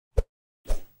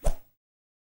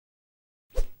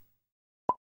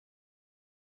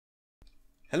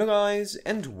Hello guys,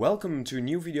 and welcome to a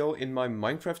new video in my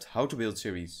Minecraft How to Build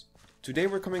series. Today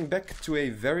we're coming back to a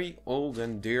very old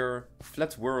and dear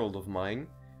flat world of mine,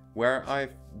 where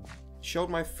I've showed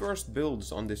my first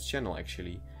builds on this channel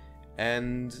actually.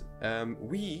 And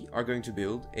we are going to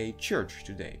build a church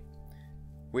today,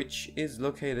 which is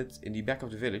located in the back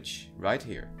of the village, right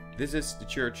here. This is the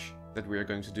church that we are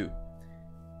going to do.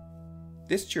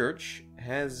 This church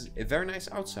has a very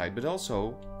nice outside, but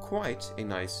also quite a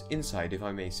nice inside, if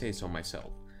I may say so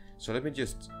myself. So let me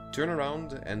just turn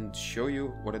around and show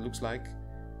you what it looks like.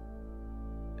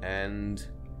 And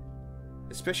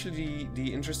especially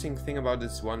the interesting thing about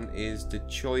this one is the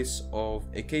choice of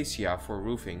acacia for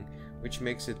roofing, which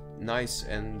makes it nice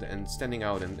and standing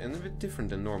out and a bit different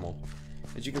than normal.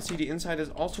 As you can see, the inside has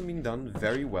also been done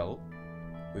very well,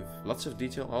 with lots of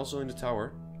detail also in the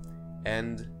tower,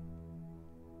 and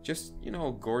just, you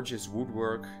know, gorgeous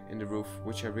woodwork in the roof,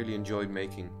 which I really enjoyed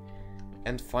making.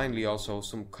 And finally also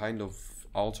some kind of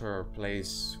altar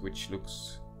place, which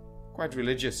looks quite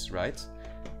religious, right?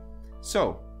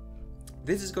 So,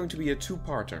 this is going to be a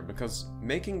two-parter, because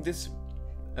making this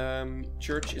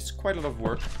church is quite a lot of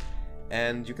work.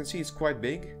 And you can see it's quite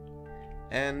big.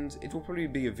 And it will probably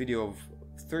be a video of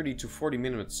 30 to 40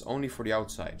 minutes only for the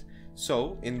outside.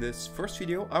 So, in this first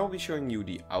video, I will be showing you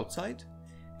the outside.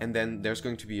 And then there's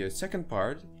going to be a second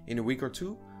part in a week or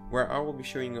two where I will be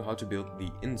showing you how to build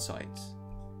the inside.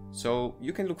 So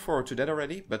you can look forward to that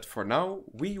already, but for now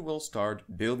we will start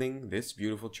building this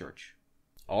beautiful church.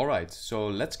 Alright, so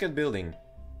let's get building.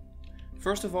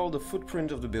 First of all, the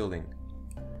footprint of the building.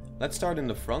 Let's start in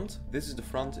the front. This is the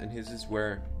front and this is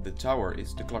where the tower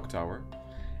is, the clock tower.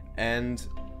 And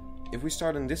if we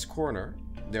start in this corner,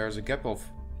 there's a gap of,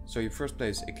 so you first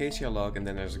place acacia log, and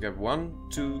then there's a gap 1,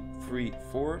 2, 3,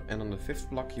 4, and on the fifth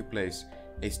block you place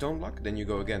a stone block, then you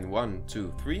go again 1,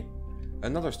 2, 3,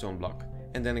 another stone block,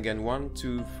 and then again 1,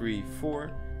 2, 3,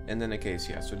 4, and then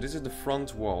acacia. So this is the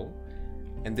front wall,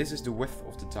 and this is the width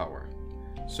of the tower.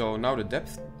 So now the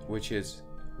depth, which is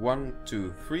 1,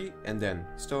 2, 3, and then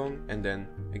stone, and then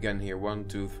again here 1,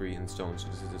 2, 3, and stone. So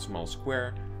this is the small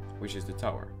square, which is the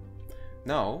tower.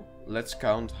 Now, let's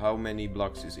count how many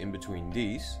blocks is in between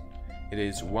these. It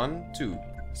is 1, 2,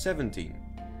 17.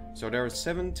 So there are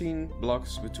 17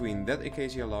 blocks between that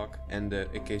acacia log and the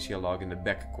acacia log in the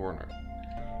back corner.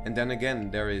 And then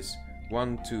again there is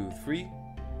 1, 2, 3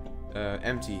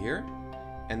 empty here.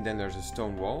 And then there's a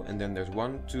stone wall. And then there's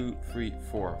 1, 2, 3,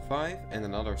 4, 5 and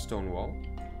another stone wall.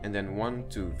 And then 1,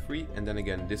 2, 3 and then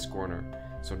again this corner.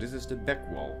 So this is the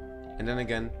back wall. And then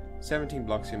again 17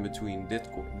 blocks in between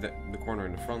the corner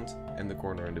in the front and the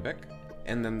corner in the back.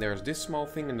 And then there's this small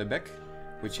thing in the back,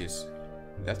 which is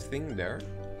that thing there.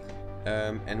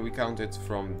 And we count it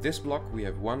from this block. We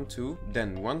have 1, 2,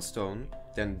 then 1 stone,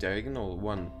 then diagonal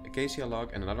 1 acacia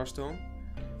log and another stone.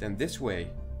 Then this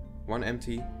way, 1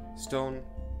 empty, stone,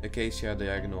 acacia,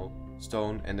 diagonal,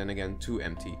 stone, and then again 2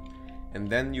 empty. And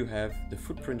then you have the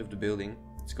footprint of the building.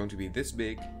 It's going to be this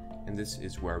big, and this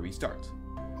is where we start.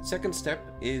 Second step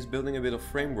is building a bit of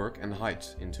framework and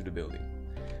height into the building.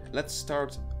 Let's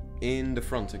start in the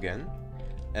front again.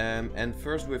 And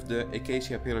first with the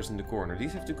acacia pillars in the corner.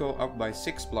 These have to go up by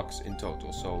 6 blocks in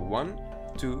total. So 1,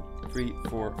 2, 3,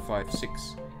 4, 5,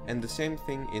 6. And the same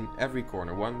thing in every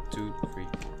corner. 1, 2, 3,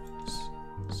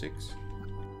 6.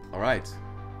 Alright,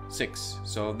 6.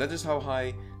 So that is how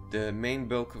high the main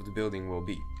bulk of the building will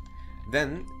be.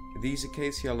 Then these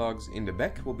acacia logs in the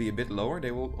back will be a bit lower.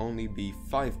 They will only be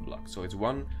 5 blocks. So it's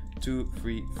 1, 2,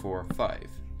 3, 4, 5.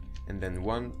 And then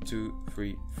 1, 2,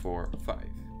 3, 4, 5.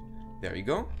 There you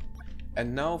go.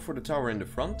 And now for the tower in the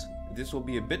front. This will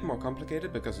be a bit more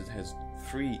complicated because it has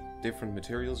 3 different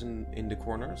materials in the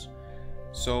corners.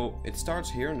 So it starts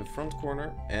here in the front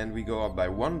corner and we go up by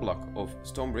 1 block of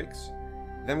stone bricks.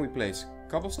 Then we place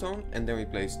cobblestone and then we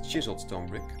place chiseled stone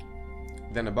brick.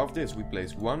 Then above this we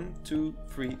place 1, 2,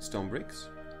 3 stone bricks,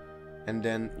 and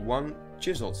then 1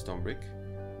 chiseled stone brick,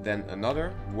 then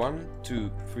another 1,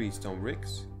 2, 3 stone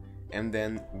bricks, and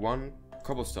then 1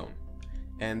 cobblestone.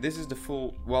 And this is the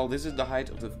full, well, this is the height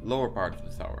of the lower part of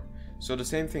the tower. So the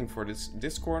same thing for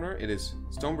this corner, it is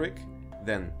stone brick,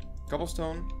 then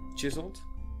cobblestone, chiseled,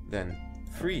 then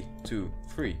 3, 2,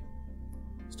 3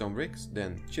 stone bricks,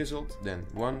 then chiseled, then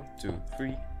 1, 2,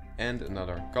 3, and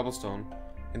another cobblestone.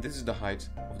 And this is the height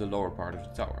of the lower part of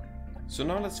the tower. So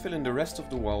now let's fill in the rest of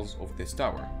the walls of this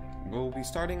tower. We'll be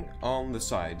starting on the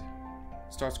side.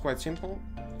 Starts quite simple.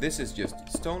 This is just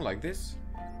stone like this,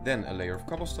 then a layer of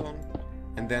cobblestone,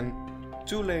 and then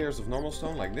 2 layers of normal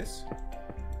stone like this,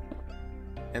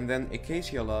 and then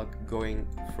acacia log going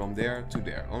from there to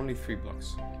there, only 3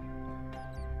 blocks.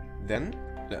 Then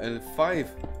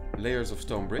 5 layers of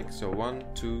stone brick. So 1,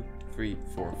 2, 3,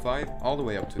 4, 5, all the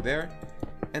way up to there.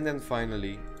 And then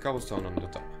finally cobblestone on the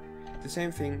top. The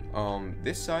same thing on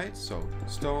this side, so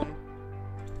stone,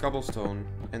 cobblestone,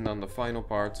 and on the final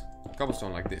part,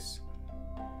 cobblestone like this.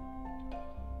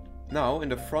 Now in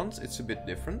the front it's a bit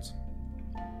different.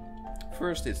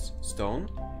 First it's stone,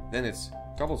 then it's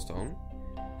cobblestone,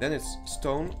 then it's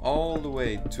stone all the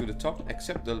way to the top,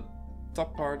 except the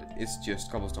top part is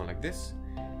just cobblestone like this.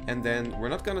 And then we're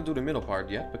not gonna do the middle part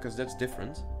yet, because that's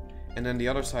different. And then the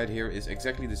other side here is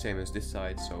exactly the same as this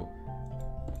side, so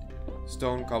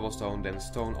stone, cobblestone, then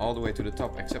stone all the way to the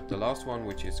top, except the last one,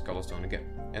 which is cobblestone again.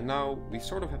 And now we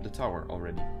sort of have the tower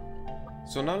already.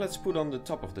 So now let's put on the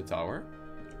top of the tower,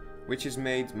 which is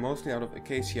made mostly out of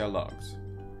acacia logs.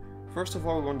 First of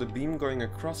all, we want the beam going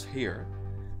across here,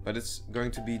 but it's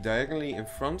going to be diagonally in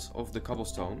front of the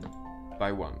cobblestone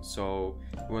by 1. So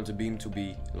we want the beam to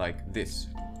be like this.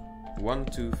 1,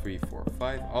 2, 3, 4,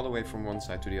 5, all the way from one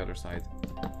side to the other side,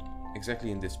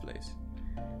 exactly in this place.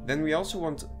 Then we also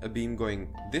want a beam going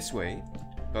this way,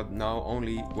 but now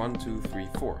only 1, 2, 3,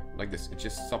 4, like this. It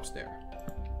just stops there.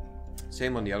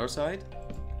 Same on the other side.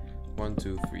 1,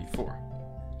 2, 3, 4.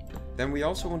 Then we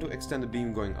also want to extend the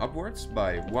beam going upwards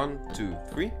by 1, 2,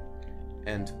 3,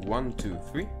 and 1, 2,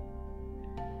 3.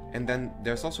 And then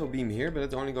there's also a beam here, but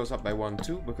it only goes up by 1,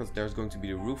 2, because there's going to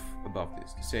be a roof above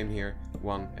this. The same here,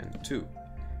 1 and 2.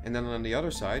 And then on the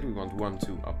other side, we want 1,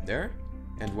 2 up there,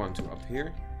 and 1, 2 up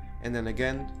here. And then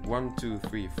again, 1, 2,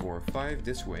 3, 4, 5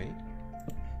 this way.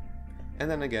 And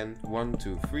then again, 1,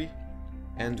 2, 3,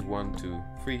 and 1, 2,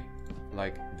 3,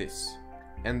 like this.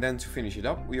 And then to finish it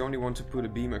up, we only want to put a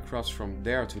beam across from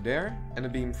there to there, and a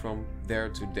beam from there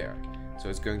to there. So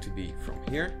it's going to be from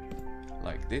here,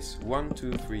 like this, 1,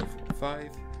 2, 3, 4,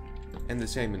 5. And the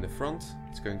same in the front,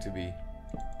 it's going to be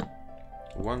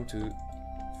 1, 2,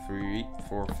 3,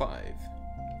 4, 5.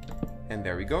 And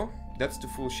there we go, that's the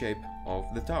full shape of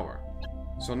the tower.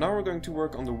 So now we're going to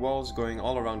work on the walls going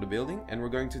all around the building, and we're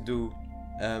going to do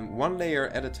one layer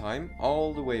at a time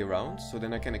all the way around, so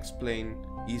then I can explain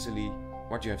easily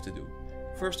what you have to do.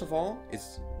 First of all,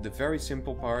 it's the very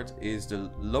simple part is the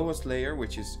lowest layer,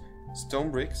 which is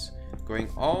stone bricks, going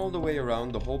all the way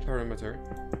around the whole perimeter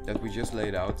that we just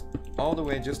laid out, all the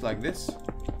way just like this.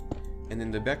 And in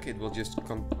the back it will just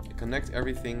connect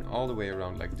everything all the way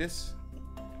around like this,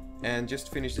 and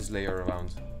just finish this layer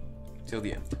around till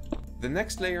the end. The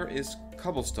next layer is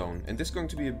cobblestone, and this is going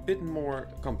to be a bit more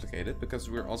complicated because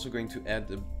we're also going to add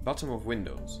the bottom of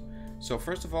windows. So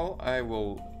first of all, I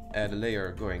will add a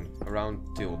layer going around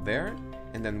till there,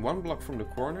 and then one block from the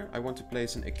corner I want to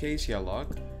place an acacia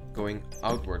log going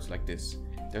outwards like this.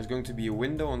 There's going to be a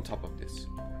window on top of this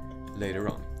later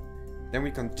on. Then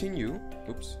we continue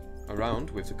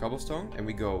around with the cobblestone, and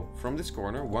we go from this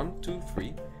corner 1, 2,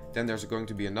 3. Then there's going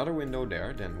to be another window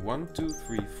there, then 1, 2,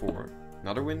 3, 4,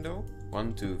 another window,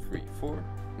 1, 2, 3, 4,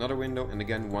 another window, and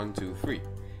again 1, 2, 3.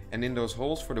 And in those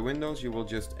holes for the windows you will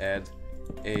just add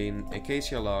an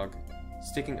acacia log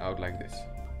sticking out like this.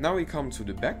 Now we come to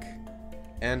the back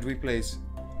and we place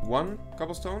one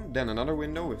cobblestone, then another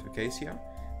window with acacia,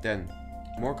 then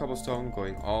more cobblestone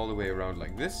going all the way around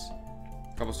like this,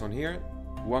 cobblestone here,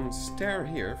 one stair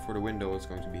here for the window is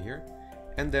going to be here,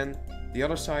 and then the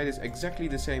other side is exactly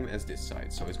the same as this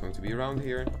side, so it's going to be around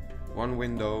here, one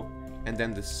window, and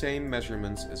then the same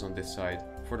measurements as on this side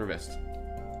for the rest.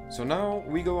 So now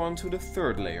we go on to the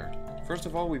third layer. First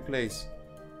of all we place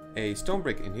a stone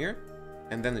brick in here,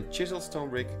 and then a chiseled stone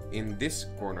brick in this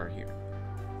corner here.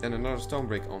 Then another stone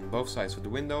brick on both sides of the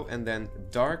window, and then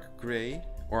dark grey,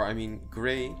 or I mean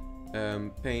grey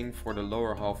pane for the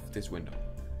lower half of this window.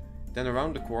 Then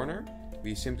around the corner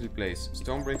we simply place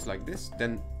stone bricks like this,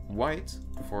 then white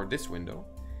for this window,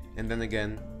 and then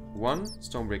again one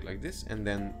stone brick like this, and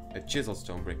then a chiseled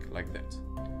stone brick like that.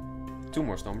 Two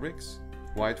more stone bricks,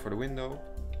 white for the window,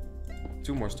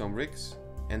 two more stone bricks,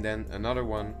 and then another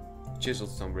one chiseled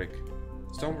stone brick,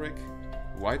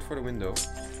 white for the window,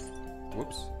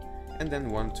 and then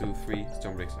 1, 2, 3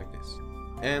 stone bricks like this.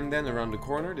 And then around the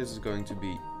corner this is going to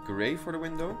be grey for the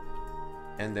window,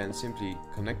 and then simply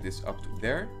connect this up to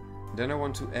there. Then I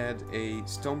want to add a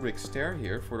stone brick stair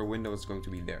here for the window, it's going to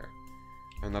be there.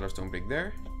 Another stone brick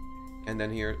there, and then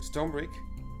here stone brick,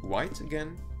 white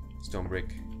again, stone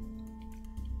brick,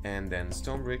 and then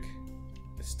stone brick,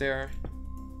 a stair,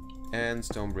 and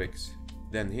stone bricks.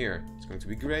 Then here it's going to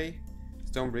be grey,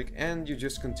 stone brick, and you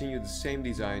just continue the same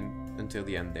design until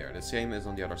the end there, the same as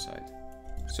on the other side.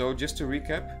 So just to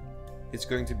recap, it's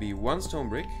going to be one stone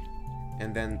brick,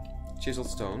 and then chiseled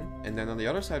stone, and then on the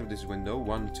other side of this window,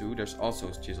 1, 2, there's also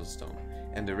chiseled stone,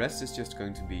 and the rest is just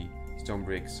going to be stone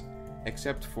bricks,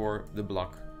 except for the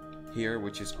block here,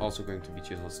 which is also going to be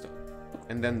chiseled stone.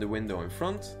 And then the window in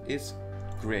front is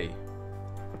grey.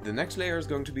 The next layer is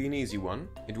going to be an easy one.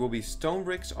 It will be stone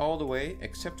bricks all the way,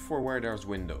 except for where there's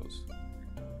windows.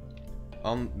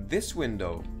 On this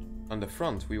window, on the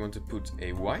front, we want to put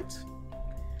a white.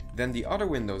 Then the other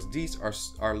windows, these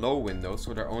are low windows,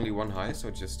 so they're only one high, so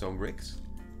just stone bricks.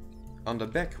 On the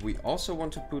back, we also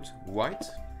want to put white.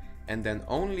 And then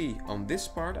only on this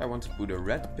part, I want to put a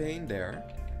red pane there,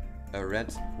 a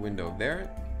red window there,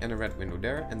 and a red window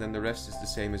there, and then the rest is the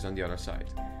same as on the other side.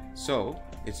 So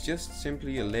it's just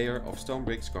simply a layer of stone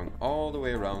bricks going all the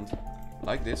way around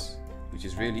like this, which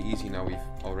is really easy now we've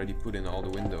already put in all the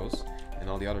windows and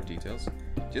all the other details.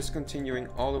 Just continuing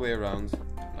all the way around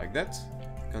like that,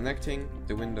 connecting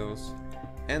the windows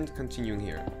and continuing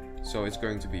here. So it's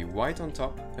going to be white on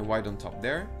top and white on top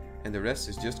there, and the rest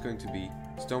is just going to be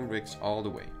stone bricks all the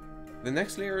way. The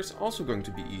next layer is also going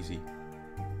to be easy.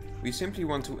 We simply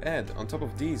want to add, on top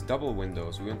of these double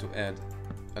windows, we want to add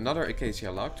another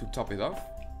acacia log to top it off,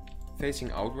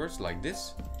 facing outwards like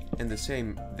this, and the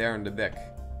same there in the back,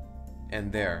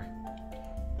 and there,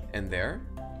 and there.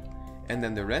 And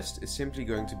then the rest is simply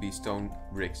going to be stone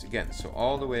bricks again. So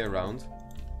all the way around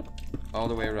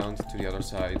to the other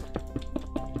side,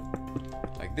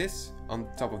 like this. On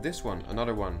top of this one,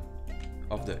 another one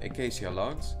of the acacia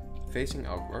logs, facing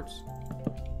outwards.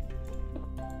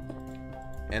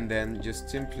 And then just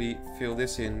simply fill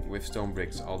this in with stone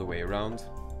bricks all the way around.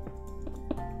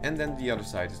 And then the other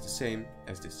side is the same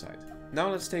as this side. Now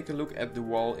let's take a look at the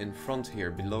wall in front here,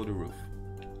 below the roof.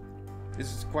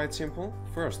 This is quite simple.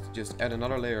 First, just add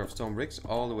another layer of stone bricks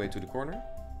all the way to the corner.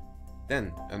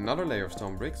 Then another layer of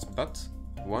stone bricks, but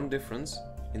one difference.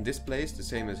 In this place, the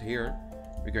same as here,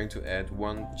 we're going to add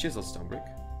one chiseled stone brick.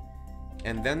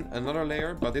 And then another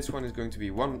layer, but this one is going to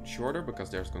be one shorter because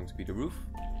there's going to be the roof.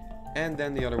 And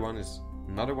then the other one is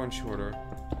another one shorter,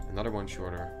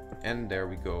 and there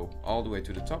we go, all the way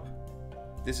to the top.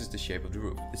 This is the shape of the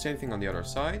roof. The same thing on the other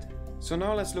side. So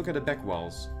now let's look at the back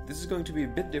walls. This is going to be a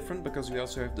bit different because we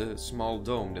also have the small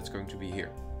dome that's going to be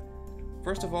here.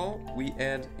 First of all, we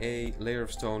add a layer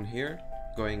of stone here,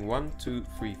 going 1, 2,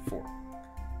 3, 4.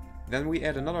 Then we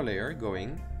add another layer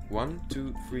going 1,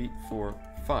 2, 3, 4,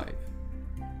 5.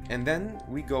 And then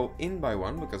we go in by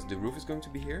one because the roof is going to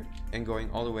be here, and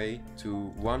going all the way to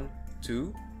 1,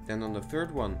 2, then on the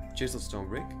third one chiseled stone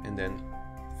brick, and then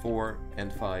 4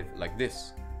 and 5 like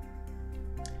this.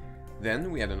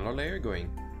 Then we add another layer going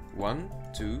 1,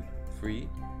 2, 3,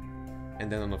 and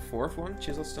then on the fourth one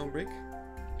chiseled stone brick,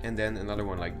 and then another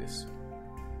one like this.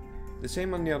 The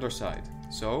same on the other side.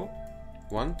 So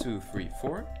 1, 2, 3,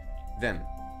 4, then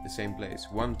the same place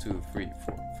 1, 2, 3,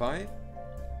 4, 5.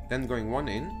 Then going one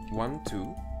in, 1,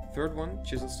 2, third one,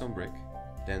 chiseled stone brick,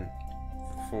 then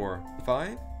 4,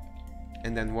 5,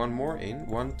 and then one more in,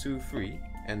 1, 2, 3,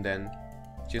 and then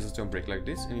chiseled stone brick like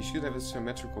this, and you should have a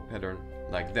symmetrical pattern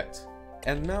like that.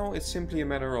 And now it's simply a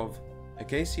matter of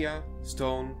acacia,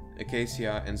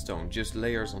 and stone, just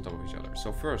layers on top of each other.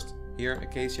 So first, here,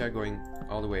 acacia going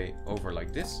all the way over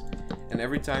like this, and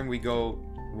every time we go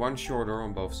one shorter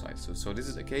on both sides. So this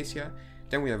is acacia,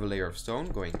 then we have a layer of stone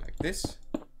going like this.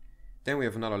 Then we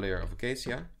have another layer of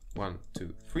acacia, 1,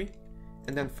 2, 3,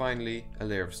 and then finally a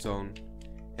layer of stone.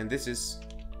 And this is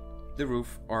the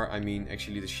roof, or I mean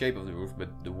actually the shape of the roof,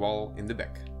 but the wall in the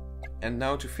back. And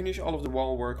now to finish all of the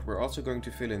wall work, we're also going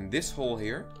to fill in this hole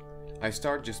here. I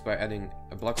start just by adding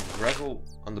a block of gravel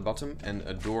on the bottom and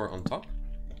a door on top.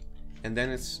 And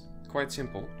then it's quite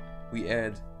simple. We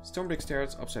add stone brick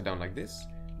stairs upside down like this.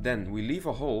 Then we leave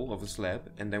a hole of a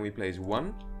slab, and then we place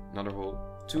 1, another hole,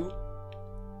 2,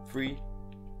 3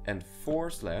 and 4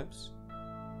 slabs,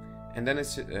 and then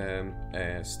it's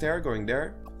a stair going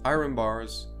there, iron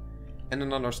bars, and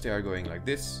another stair going like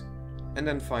this, and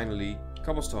then finally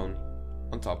cobblestone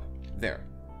on top there.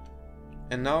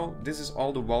 And now this is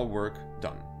all the wall work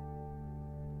done.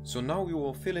 So now we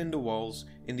will fill in the walls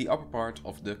in the upper part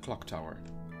of the clock tower.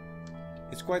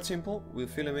 It's quite simple. We'll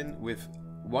fill them in with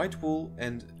white wool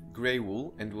and grey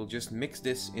wool, and we'll just mix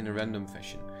this in a random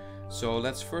fashion. So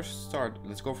let's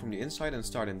go from the inside and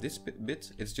start in this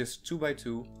bit. It's just 2 by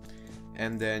 2,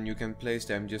 and then you can place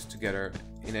them just together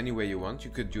in any way you want.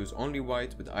 You could use only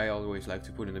white, but I always like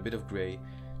to put in a bit of grey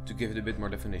to give it a bit more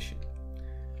definition.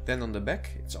 Then on the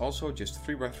back, it's also just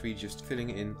 3 by 3, just filling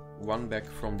in one back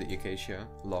from the acacia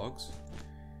logs,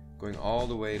 going all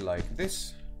the way like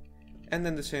this, and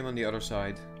then the same on the other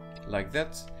side, like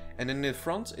that. And in the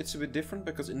front, it's a bit different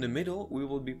because in the middle we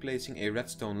will be placing a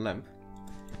redstone lamp,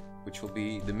 which will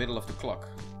be the middle of the clock.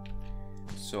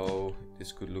 So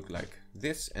this could look like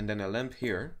this, and then a lamp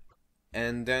here,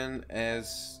 And then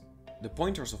as the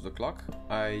pointers of the clock,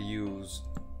 I use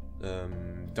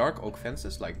dark oak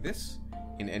fences like this,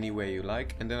 in any way you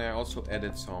like. And then I also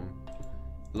added some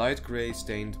light gray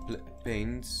stained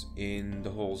paints in the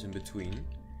holes in between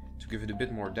to give it a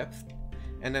bit more depth.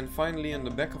 And then finally on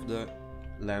the back of the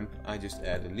lamp I just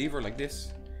add a lever like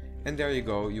this, and there you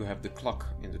go, you have the clock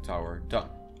in the tower done.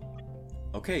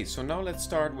 Okay, so now let's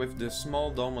start with the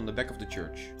small dome on the back of the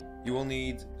church. You will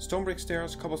need stone brick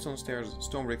stairs, cobblestone stairs,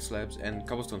 stone brick slabs and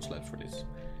cobblestone slabs for this.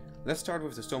 Let's start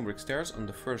with the stone brick stairs on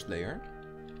the first layer.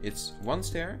 It's one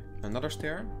stair, another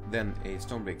stair, then a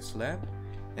stone brick slab,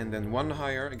 and then one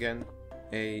higher again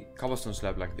a cobblestone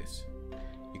slab like this.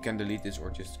 You can delete this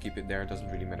or just keep it there, it doesn't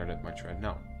really matter that much right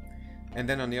now. And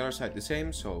then on the other side the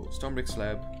same, so stone brick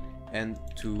slab and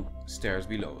 2 stairs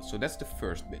below. So that's the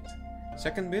first bit.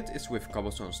 Second bit is with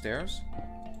cobblestone stairs,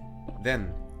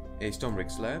 then a stone brick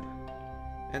slab,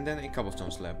 and then a cobblestone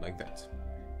slab like that.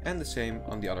 And the same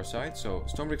on the other side, so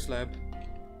stone brick slab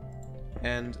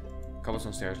and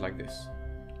cobblestone stairs like this.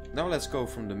 Now let's go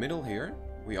from the middle here.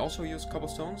 We also use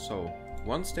cobblestone, so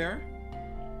one stair,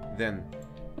 then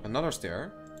another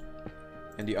stair,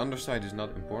 and the underside is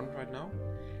not important right now.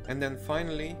 And then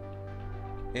finally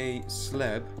a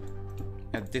slab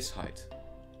at this height.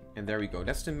 And there we go,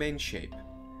 that's the main shape.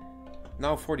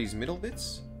 Now for these middle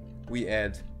bits, we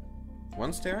add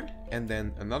one stair and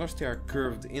then another stair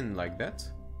curved in like that.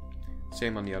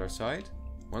 Same on the other side,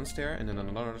 one stair and then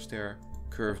another stair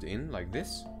curved in like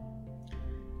this.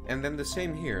 And then the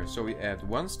same here, so we add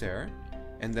one stair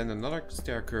and then another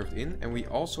stair curved in, and we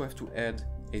also have to add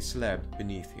a slab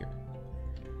beneath here.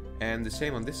 And the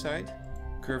same on this side,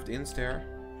 curved in stair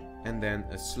and then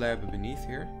a slab beneath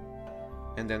here,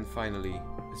 and then finally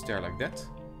a stair like that.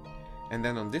 And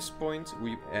then on this point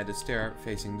we add a stair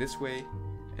facing this way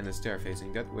and a stair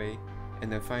facing that way,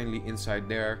 and then finally inside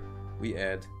there we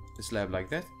add a slab like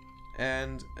that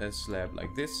and a slab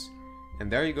like this,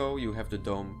 and there you go, you have the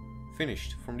dome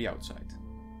finished from the outside.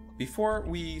 Before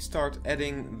we start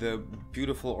adding the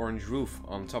beautiful orange roof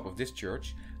on top of this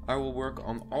church, I will work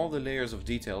on all the layers of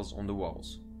details on the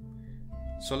walls.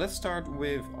 So let's start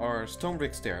with our stone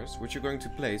brick stairs, which you're going to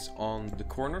place on the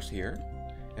corners here,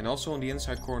 and also on the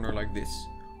inside corner like this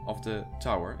of the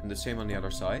tower, and the same on the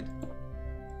other side.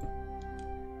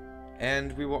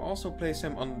 And we will also place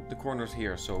them on the corners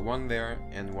here, so one there,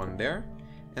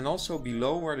 and also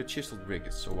below where the chiseled brick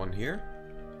is, so one here,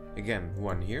 again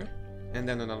one here, and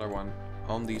then another one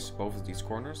on both of these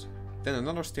corners. Then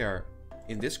another stair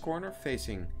in this corner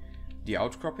facing the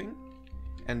outcropping,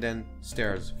 and then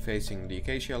stairs facing the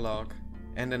acacia log,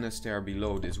 and then a stair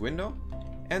below this window,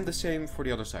 and the same for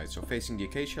the other side, so facing the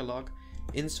acacia log,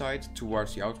 inside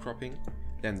towards the outcropping,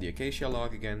 then the acacia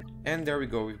log again, and there we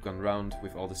go, we've gone round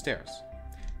with all the stairs.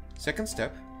 Second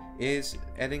step is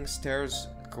adding stairs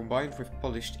combined with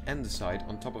polished andesite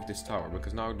on top of this tower,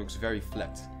 because now it looks very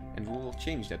flat, and we will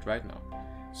change that right now.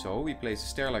 So we place a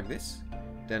stair like this,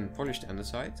 then polished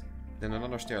andesite, then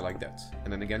another stair like that,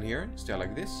 and then again here, stair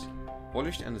like this,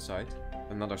 polished andesite,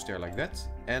 another stair like that,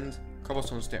 and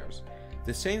cobblestone stairs.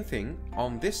 The same thing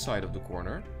on this side of the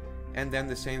corner, and then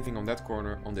the same thing on that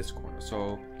corner, on this corner.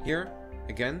 So here,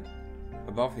 again,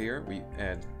 above here, we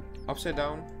add upside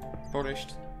down,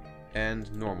 polished,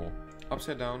 and normal.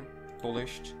 Upside down,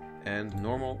 polished, and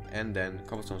normal, and then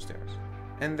cobblestone stairs.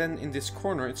 And then in this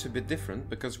corner it's a bit different,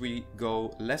 because we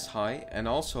go less high, and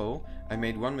also I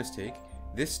made one mistake.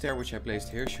 This stair which I placed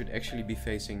here should actually be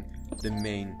facing the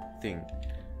main thing.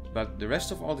 But the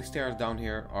rest of all the stairs down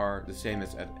here are the same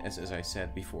as I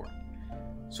said before.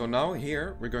 So now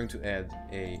here we're going to add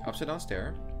a upside down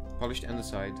stair, polished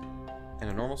andesite, and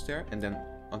a normal stair, and then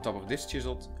on top of this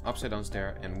chiseled upside down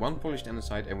stair and one polished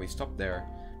andesite, and we stop there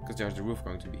because there's the roof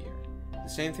going to be here. The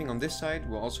same thing on this side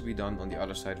will also be done on the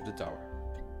other side of the tower.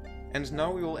 And now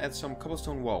we will add some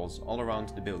cobblestone walls all around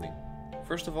the building.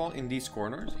 First of all in these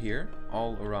corners here,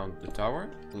 all around the tower,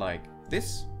 like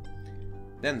this.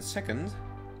 Then second,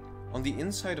 on the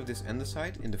inside of this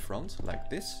andesite in the front, like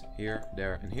this, here,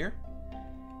 there and here.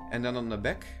 And then on the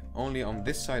back, only on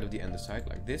this side of the andesite,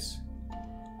 like this.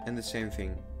 And the same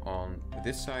thing on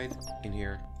this side, in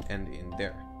here and in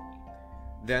there.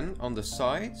 Then on the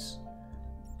sides,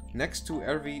 next to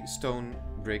every stone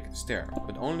brick stair,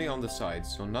 but only on the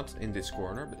sides, so not in this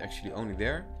corner, but actually only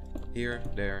there, here,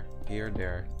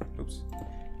 there, oops,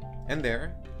 and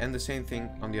there, and the same thing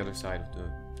on the other side of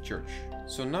the church.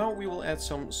 So now we will add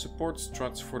some support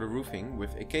struts for the roofing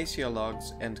with acacia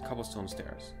logs and cobblestone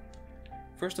stairs.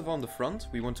 First of all, on the front,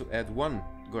 we want to add one,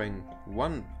 going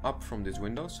one up from this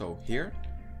window, so here,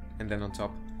 and then on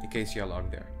top, acacia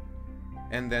log there.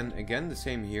 And then again, the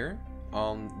same here,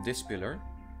 on this pillar,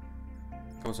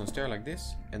 cobblestone stair like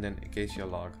this, and then acacia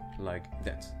log like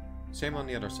that. Same on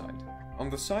the other side. On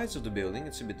the sides of the building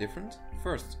it's a bit different.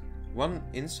 First, one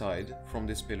inside from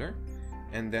this pillar,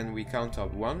 and then we count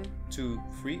up 1, 2,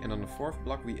 3, and on the 4th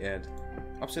block we add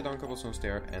upside down cobblestone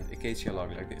stair and acacia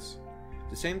log like this.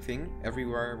 The same thing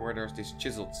everywhere where there's this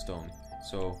chiseled stone.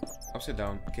 So upside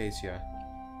down acacia,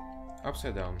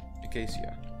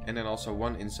 and then also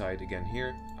one inside again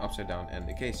here, upside down and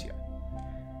acacia.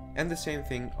 And the same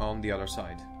thing on the other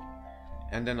side.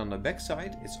 And then on the back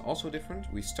side it's also different.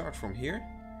 We start from here,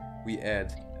 we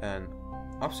add an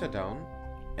upside down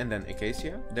and then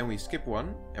acacia, then we skip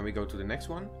one and we go to the next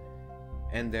one,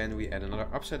 and then we add another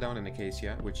upside down and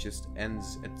acacia, which just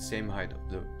ends at the same height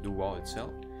of the wall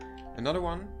itself. Another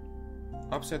one,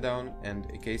 upside down and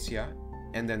acacia,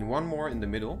 and then one more in the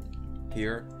middle,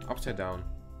 here, upside down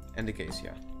and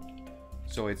acacia.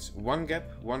 So it's one gap,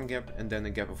 and then a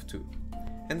gap of 2.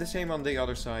 And the same on the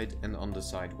other side and on the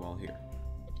side wall here.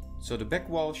 So the back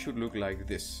wall should look like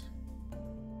this.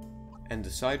 And the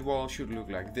side wall should look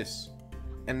like this.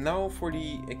 And now for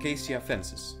the acacia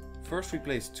fences. First we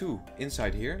place 2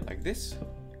 inside here, like this.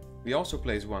 We also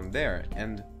place 1 there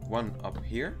and 1 up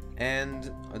here. And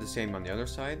the same on the other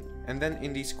side. And then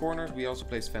in these corners we also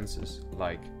place fences,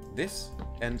 like this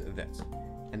and that.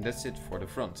 And that's it for the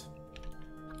front.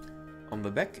 On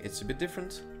the back it's a bit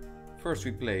different. First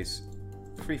we place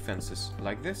 3 fences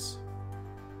like this.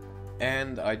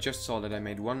 And I just saw that I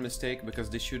made one mistake, because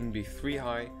this shouldn't be 3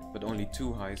 high but only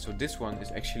 2 high. So this one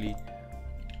is actually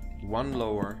 1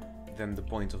 lower than the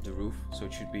point of the roof, so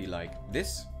it should be like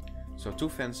this. So 2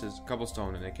 fences,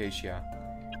 cobblestone and acacia.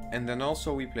 And then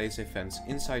also we place a fence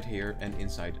inside here and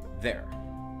inside there.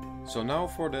 So now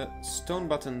for the stone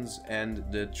buttons and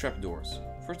the trapdoors.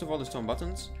 First of all, the stone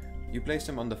buttons, you place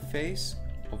them on the face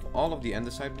of all of the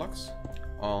andesite blocks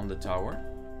on the tower,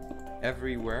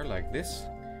 everywhere like this.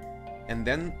 And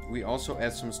then we also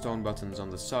add some stone buttons on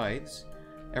the sides.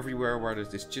 Everywhere where there's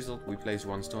this chiseled, we place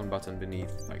 1 stone button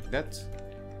beneath like that.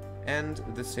 And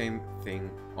the same thing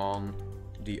on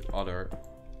the other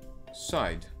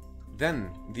side. Then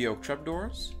the oak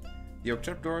trapdoors. The oak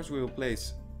trapdoors we will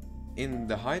place in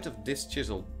the height of this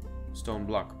chiseled stone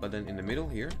block, but then in the middle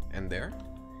here and there.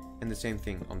 And the same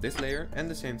thing on this layer, and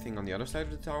the same thing on the other side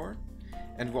of the tower.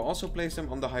 And we'll also place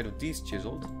them on the height of these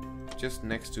chiseled, just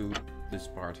next to this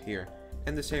part here.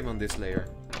 And the same on this layer.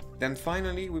 Then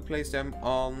finally we place them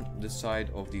on the side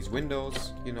of these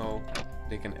windows. You know,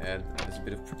 they can add as a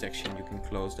bit of protection. You can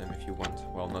close them if you want.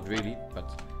 Well, not really,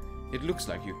 but it looks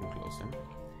like you can close them.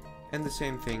 And the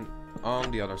same thing on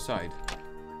the other side.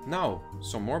 Now,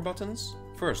 some more buttons.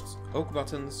 First, oak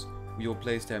buttons. We will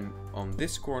place them on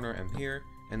this corner and here.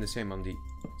 And the same on the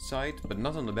side, but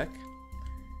not on the back.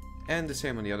 And the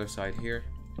same on the other side here,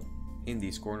 in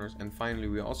these corners. And finally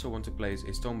we also want to place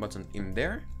a stone button in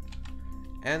there,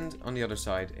 and on the other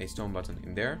side a stone button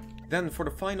in there. Then for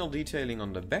the final detailing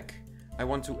on the back, I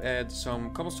want to add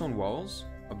some cobblestone walls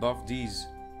above these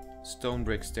stone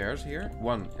brick stairs here,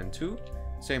 1 and 2.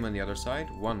 Same on the other side,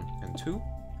 1 and 2.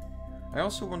 I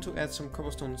also want to add some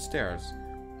cobblestone stairs.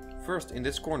 First in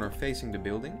this corner facing the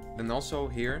building, then also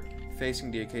here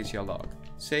facing the acacia log.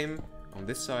 Same on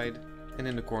this side and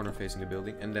in the corner facing the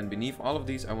building. And then beneath all of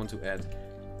these I want to add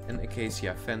an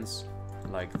acacia fence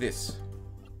like this.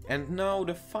 And now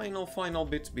the final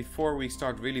bit before we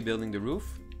start really building the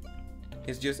roof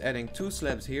is just adding 2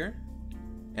 slabs here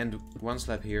and 1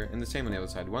 slab here, and the same on the other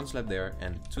side, 1 slab there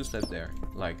and 2 slabs there,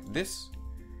 like this.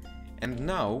 And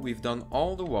now we've done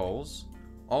all the walls,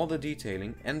 all the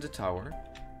detailing and the tower,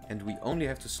 and we only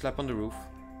have to slap on the roof,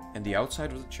 and the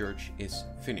outside of the church is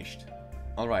finished.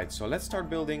 Alright, so let's start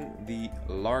building the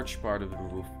large part of the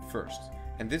roof first.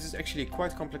 And this is actually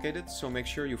quite complicated, so make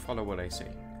sure you follow what I say.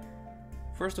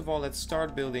 First of all, let's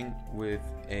start building with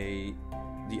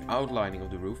the outlining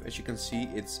of the roof. As you can see,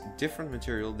 it's different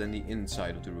material than the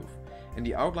inside of the roof. And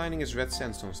the outlining is red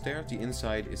sandstone stairs, the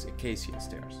inside is acacia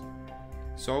stairs.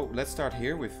 So let's start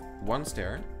here with 1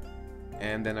 stair,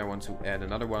 and then I want to add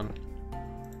another one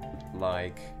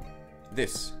like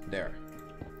this, there.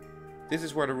 This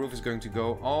is where the roof is going to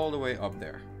go all the way up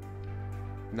there.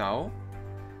 Now,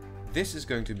 this is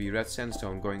going to be red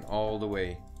sandstone going all the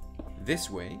way this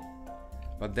way,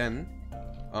 but then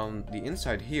on the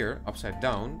inside here, upside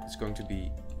down, it's going to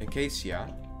be acacia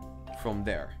from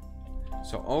there.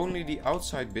 So only the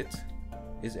outside bit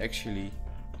is actually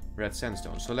red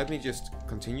sandstone. So let me just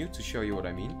continue to show you what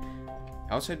I mean.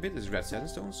 Outside bit is red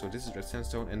sandstone, so this is red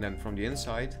sandstone, and then from the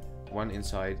inside, 1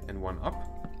 inside and 1 up,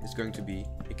 is going to be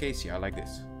acacia like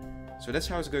this. So that's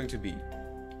how it's going to be.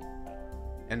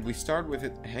 And we start with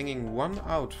it hanging one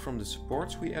out from the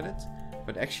supports we added,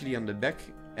 but actually on the back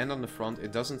and on the front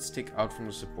it doesn't stick out from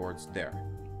the supports there.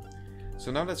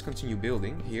 So now let's continue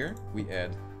building. Here we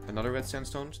add another red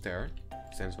sandstone stair,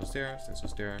 sandstone stair, sandstone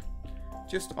stair,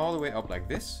 just all the way up like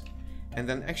this. And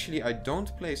then actually I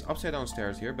don't place upside down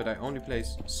stairs here, but I only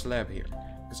place slab here,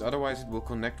 because otherwise it will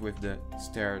connect with the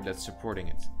stair that's supporting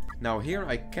it. Now here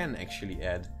I can actually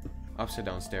add upside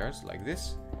down stairs like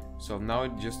this. So now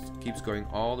it just keeps going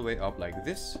all the way up like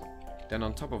this. Then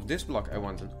on top of this block I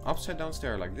want an upside down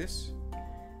stair like this.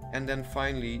 And then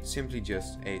finally simply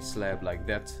just a slab like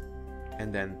that.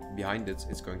 And then behind it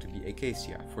it's going to be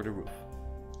acacia for the roof.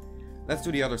 Let's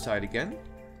do the other side again.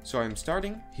 So I'm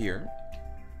starting here.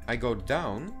 I go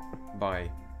down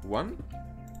by 1.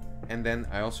 And then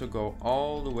I also go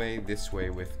all the way this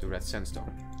way with the red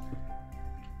sandstone.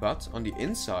 But on the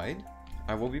inside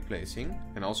I will be placing,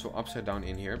 and also upside down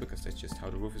in here, because that's just how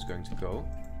the roof is going to go,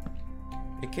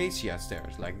 acacia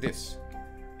stairs like this.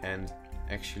 And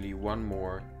actually one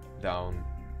more down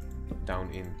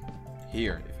in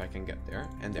here, if I can get there,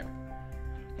 and there.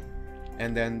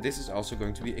 And then this is also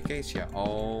going to be acacia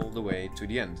all the way to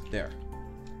the end, there.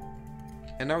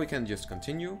 And now we can just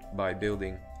continue by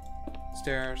building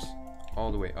stairs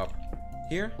all the way up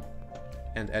here,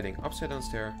 and adding upside down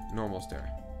stair, normal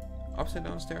stair, upside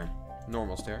down stair,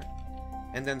 normal stair,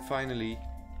 and then finally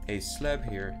a slab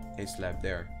here, a slab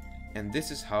there. And this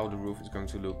is how the roof is going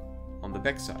to look on the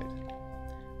back side.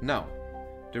 Now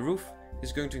the roof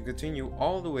is going to continue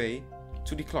all the way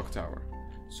to the clock tower.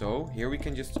 So here we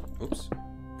can just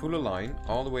pull a line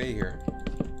all the way here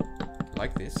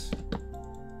like this,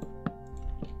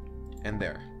 and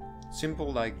there,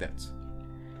 simple like that.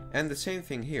 And the same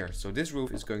thing here. So this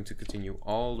roof is going to continue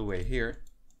all the way here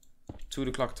to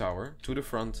the clock tower, to the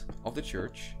front of the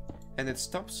church, and it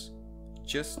stops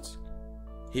just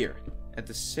here at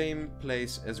the same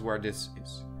place as where this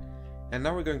is. And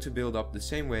now we're going to build up the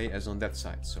same way as on that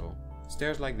side. So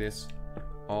stairs like this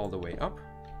all the way up,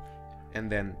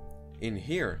 and then in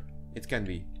here it can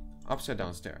be upside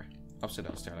down stair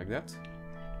like that,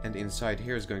 and inside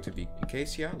here is going to be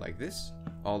acacia like this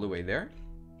all the way there.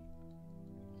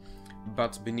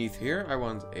 But beneath here I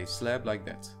want a slab like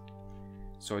that,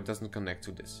 so it doesn't connect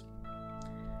to this.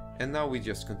 And now we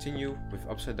just continue with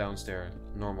upside down stair,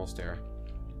 normal stair,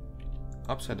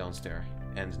 upside down stair,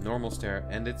 and normal stair,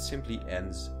 and it simply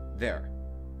ends there.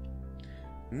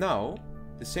 Now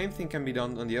the same thing can be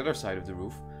done on the other side of the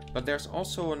roof, but there's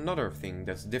also another thing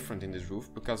that's different in this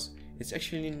roof, because it's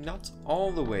actually not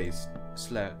all the way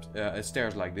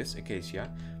stairs like this,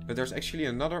 acacia, but there's actually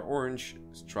another orange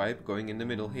stripe going in the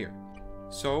middle here.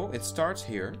 So it starts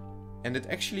here, and it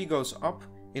actually goes up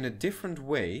in a different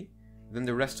way than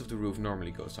the rest of the roof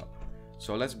normally goes up.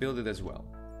 So let's build it as well.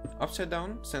 Upside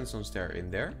down sandstone stair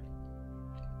in there,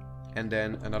 and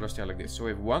then another stair like this. So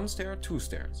we have one stair, two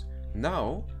stairs.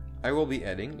 Now I will be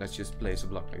adding, let's just place a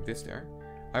block like this there,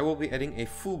 I will be adding a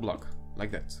full block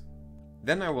like that.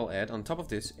 Then I will add on top of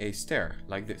this a stair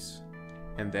like this,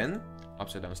 and then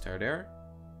upside down stair there,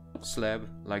 slab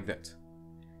like that.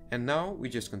 And now we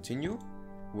just continue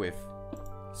with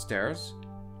stairs,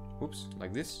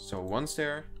 like this. So one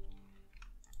stair,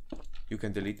 you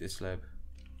can delete this slab,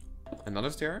 another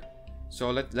stair. So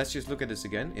let's just look at this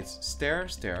again. It's stair,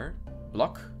 stair,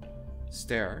 block,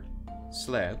 stair,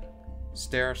 slab,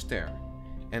 stair, stair.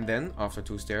 And then after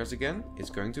two stairs again, it's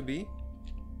going to be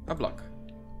a block,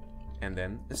 and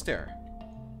then a stair,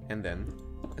 and then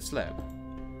a slab,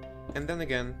 and then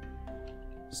again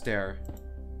stair.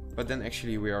 But then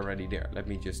actually we are already there. Let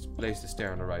me just place the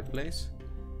stair in the right place,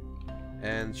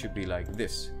 and should be like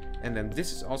this. And then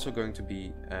this is also going to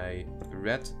be a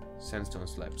red sandstone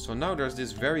slab. So now there's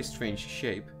this very strange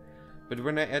shape, but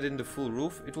when I add in the full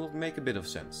roof it will make a bit of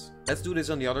sense. Let's do this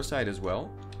on the other side as well,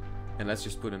 and let's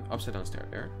just put an upside down stair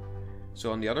there.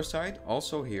 So on the other side,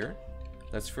 also here,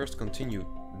 let's first continue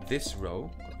this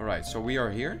row. Alright, so we are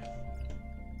here,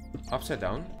 upside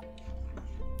down,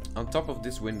 on top of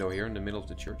this window here in the middle of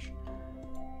the church.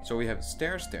 So we have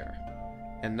stair, stair,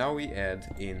 and now we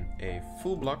add in a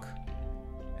full block,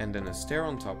 and then a stair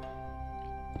on top,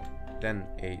 then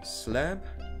a slab,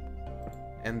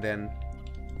 and then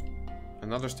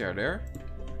another stair there,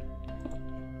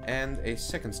 and a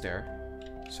second stair.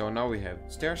 So now we have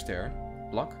stair, stair,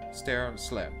 block, stair,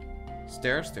 slab,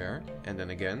 stair, stair, and then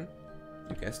again,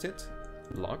 you guessed it,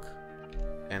 block,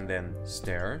 and then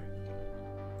stair,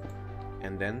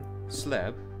 and then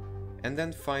slab, and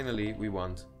then finally we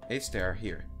want a stair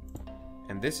here.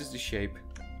 And this is the shape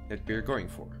that we're going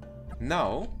for.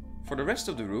 Now, for the rest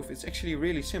of the roof, it's actually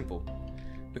really simple,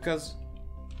 because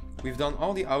we've done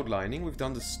all the outlining, we've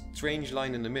done the strange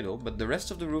line in the middle, but the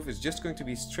rest of the roof is just going to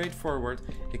be straightforward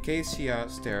acacia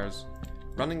stairs,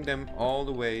 running them all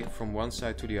the way from one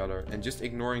side to the other and just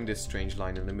ignoring this strange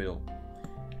line in the middle.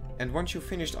 And once you've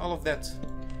finished all of that,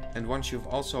 and once you've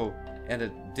also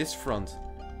added this front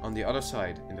on the other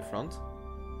side in the front,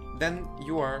 then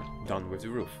you are done with the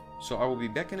roof. So I will be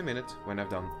back in a minute when I've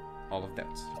done all of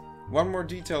that. One more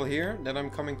detail here that I'm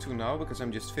coming to now, because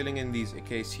I'm just filling in these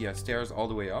acacia stairs all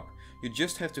the way up. You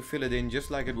just have to fill it in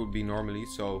just like it would be normally,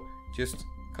 so just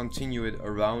continue it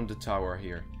around the tower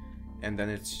here. And then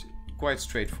it's quite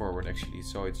straightforward actually,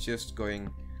 so it's just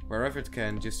going wherever it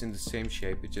can, just in the same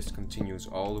shape. It just continues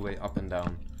all the way up and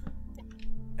down.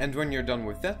 And when you're done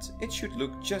with that, it should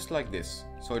look just like this.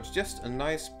 So it's just a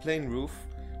nice plain roof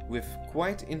with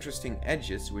quite interesting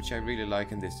edges, which I really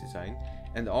like in this design,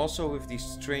 and also with these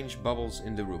strange bubbles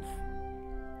in the roof.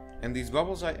 And these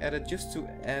bubbles I added just to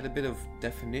add a bit of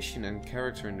definition and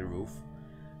character in the roof,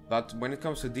 but when it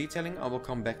comes to detailing I will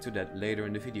come back to that later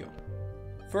in the video.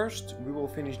 First we will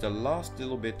finish the last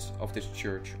little bit of this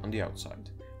church on the outside,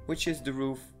 which is the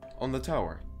roof on the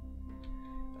tower.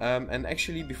 And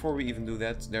actually before we even do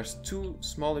that, there's two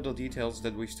small little details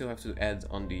that we still have to add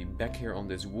on the back here on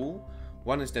this wall.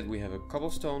 One is that we have a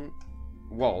cobblestone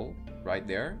wall right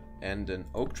there and an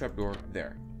oak trapdoor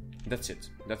there. That's it,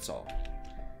 that's all.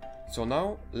 So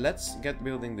now let's get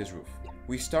building this roof.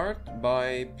 We start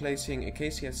by placing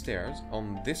acacia stairs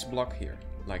on this block here,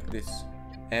 like this.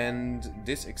 And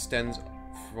this extends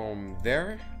from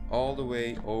there all the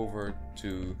way over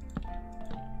to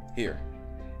here.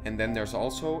 And then there's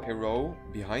also a row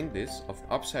behind this of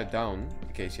upside down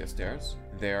acacia stairs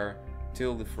there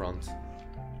till the front,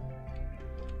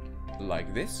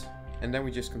 like this. And then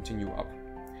we just continue up.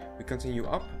 We continue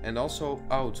up and also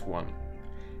out one.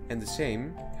 And the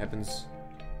same happens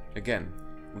again.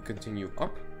 We continue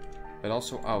up but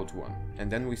also out one.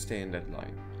 And then we stay in that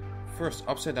line. First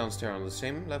upside down stair on the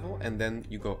same level, and then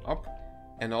you go up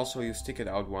and also you stick it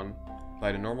out one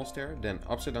by the normal stair, then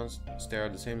upside down stair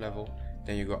at the same level,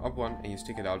 then you go up one and you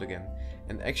stick it out again.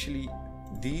 And actually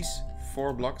these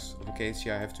 4 blocks of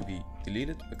acacia have to be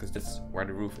deleted because that's where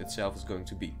the roof itself is going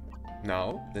to be.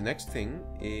 Now the next thing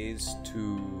is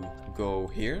to go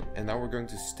here, and now we're going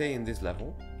to stay in this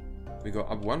level. We go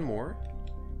up one more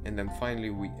and then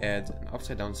finally we add an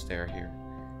upside down stair here.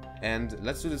 And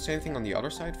let's do the same thing on the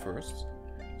other side first.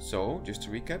 So just to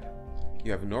recap,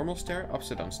 you have a normal stair,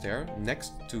 upside down stair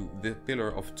next to the pillar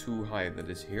of 2 high that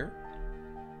is here.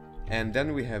 And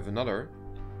then we have another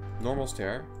normal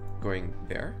stair going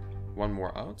there, one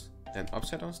more out, then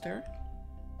upside down stair,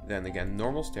 then again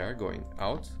normal stair going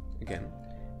out again,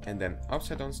 and then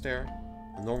upside down stair,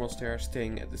 a normal stair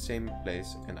staying at the same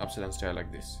place, and upside down stair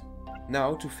like this.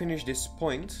 Now to finish this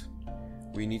point,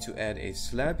 we need to add a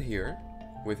slab here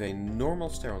with a normal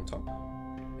stair on top,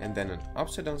 and then an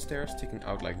upside down stair sticking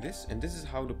out like this, and this is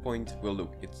how the point will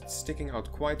look. It's sticking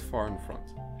out quite far in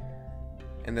front.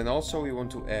 And then also we want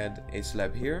to add a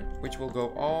slab here, which will go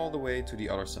all the way to the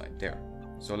other side there.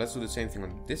 So let's do the same thing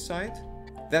on this side.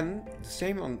 Then, the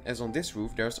same as on this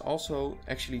roof, there's also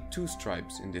actually 2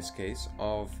 stripes in this case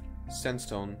of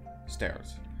sandstone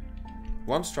stairs.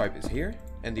 One stripe is here,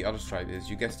 and the other stripe is,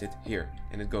 you guessed it, here.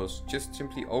 And it goes just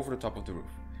simply over the top of the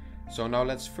roof. So now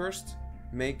let's first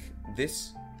make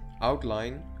this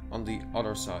outline on the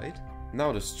other side.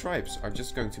 Now the stripes are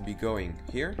just going to be going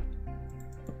here,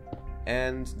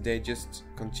 and they just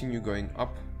continue going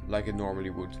up like it normally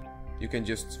would. You can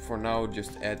just, for now,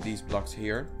 just add these blocks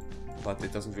here, but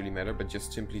it doesn't really matter, but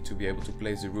just simply to be able to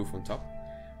place the roof on top.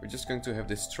 We're just going to have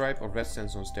this stripe of red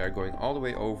sandstone stair going all the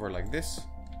way over like this,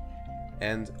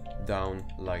 and down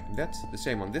like that. The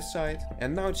same on this side.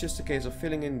 And now it's just a case of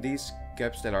filling in these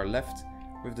gaps that are left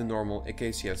with the normal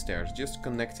acacia stairs, just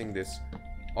connecting this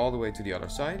all the way to the other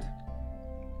side.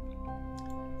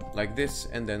 Like this,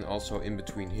 and then also in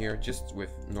between here, just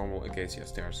with normal acacia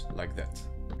stairs, like that.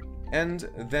 And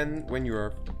then when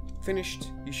you're finished,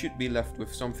 you should be left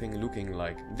with something looking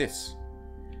like this.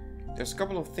 There's a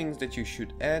couple of things that you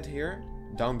should add here.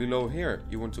 Down below here,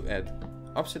 you want to add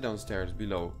upside down stairs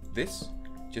below this,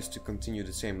 just to continue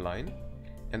the same line.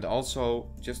 And also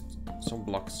just some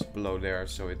blocks below there,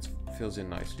 so it fills in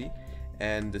nicely.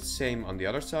 And the same on the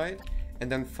other side. And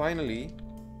then finally,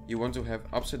 you want to have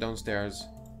upside down stairs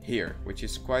here, which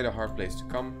is quite a hard place to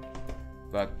come,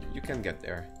 but you can get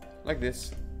there, like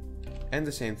this. And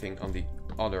the same thing on the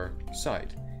other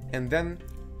side. And then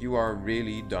you are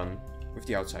really done with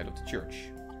the outside of the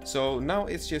church. So now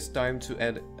it's just time to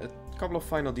add a couple of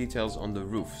final details on the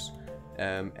roofs,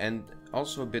 and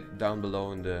also a bit down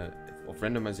below in the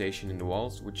randomization in the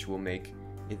walls, which will make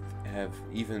it have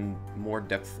even more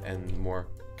depth and more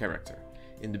character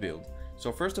in the build.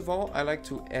 So first of all, I like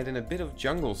to add in a bit of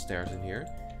jungle stairs in here,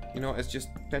 you know, as just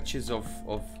patches of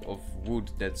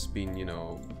wood that's been, you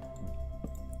know,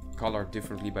 colored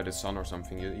differently by the sun or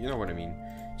something, you know what I mean,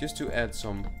 just to add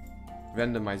some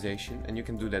randomization. And you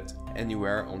can do that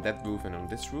anywhere on that roof and on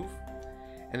this roof.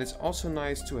 And it's also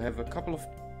nice to have a couple of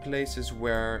places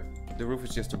where the roof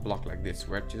is just a block like this,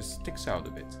 where it just sticks out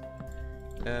a bit,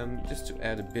 just to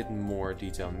add a bit more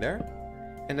detail in there.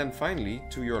 And then finally,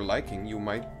 to your liking, you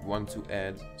might want to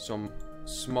add some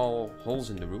small holes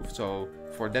in the roof. So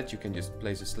for that you can just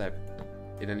place a slab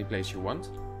in any place you want,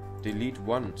 delete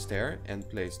one stair and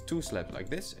place two slabs like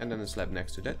this, and then a slab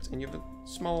next to that, and you have a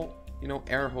small, you know,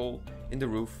 air hole in the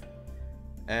roof.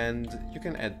 And you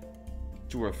can add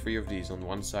 2 or 3 of these on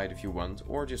one side if you want,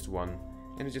 or just one,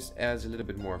 and it just adds a little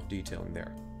bit more of detail in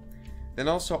there. Then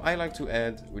also I like to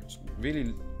add, which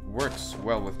really works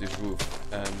well with this roof,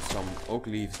 some oak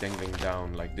leaves dangling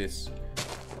down like this,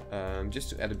 just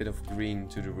to add a bit of green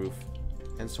to the roof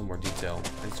and some more detail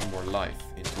and some more life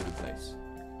into the place,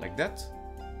 like that.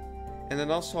 And then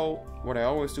also what I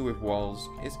always do with walls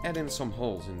is add in some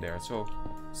holes in there, so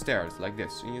stairs like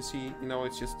this, and you see, you know,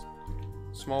 it's just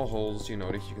small holes, you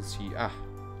know, that you can see,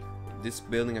 this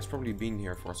building has probably been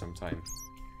here for some time.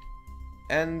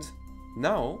 And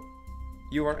now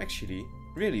you are actually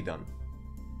really done.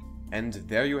 And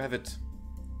there you have it.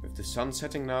 With the sun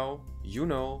setting now, you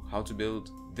know how to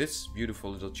build this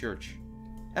beautiful little church.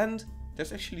 And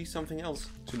there's actually something else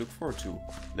to look forward to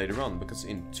later on, because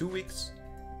in 2 weeks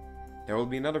there will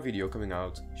be another video coming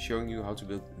out showing you how to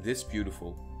build this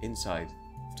beautiful inside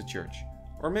of the church.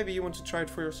 Or maybe you want to try it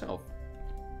for yourself.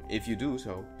 If you do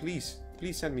so, please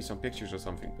send me some pictures or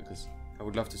something, because I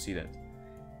would love to see that.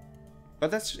 But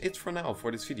that's it for now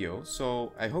for this video,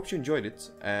 so I hope you enjoyed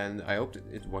it, and I hope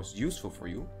that it was useful for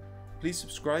you. Please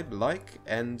subscribe, like,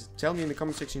 and tell me in the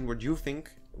comment section what you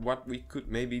think, what we could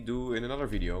maybe do in another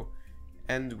video,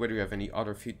 and whether you have any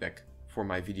other feedback for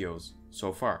my videos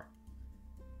so far.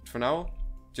 But for now,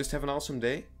 just have an awesome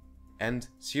day, and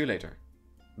see you later.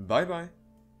 Bye bye!